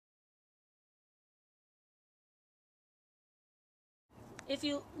if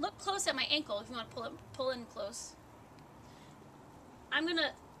you look close at my ankle, if you want to pull in close, I'm going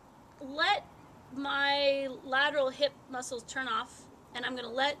to let my lateral hip muscles turn off, and I'm going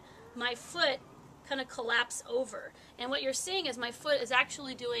to let my foot kind of collapse over. And what you're seeing is my foot is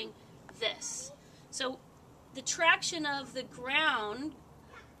actually doing this. So the traction of the ground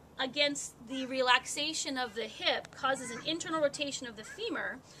against the relaxation of the hip causes an internal rotation of the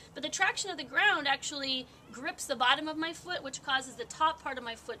femur, but the traction of the ground actually grips the bottom of my foot, which causes the top part of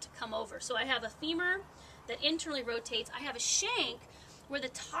my foot to come over. So I have a femur that internally rotates. I have a shank where the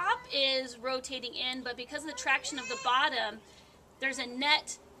top is rotating in, but because of the traction of the bottom, there's a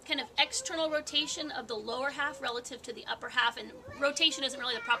net kind of external rotation of the lower half relative to the upper half, and rotation isn't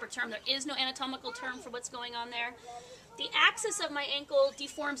really the proper term. There is no anatomical term for what's going on there. The axis of my ankle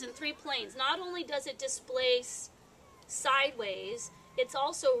deforms in 3 planes. Not only does it displace sideways, it's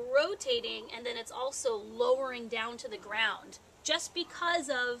also rotating, and then it's also lowering down to the ground, just because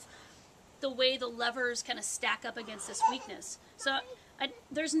of the way the levers kind of stack up against this weakness. So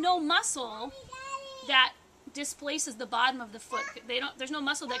there's no muscle that displaces the bottom of the foot. There's no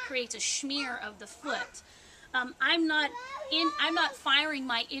muscle that creates a schmear of the foot. I'm not firing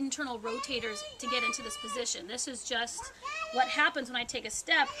my internal rotators to get into this position. This is just what happens when I take a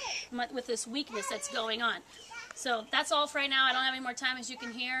step with this weakness that's going on. So that's all for right now. I don't have any more time, as you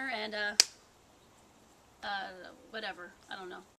can hear, and whatever. I don't know.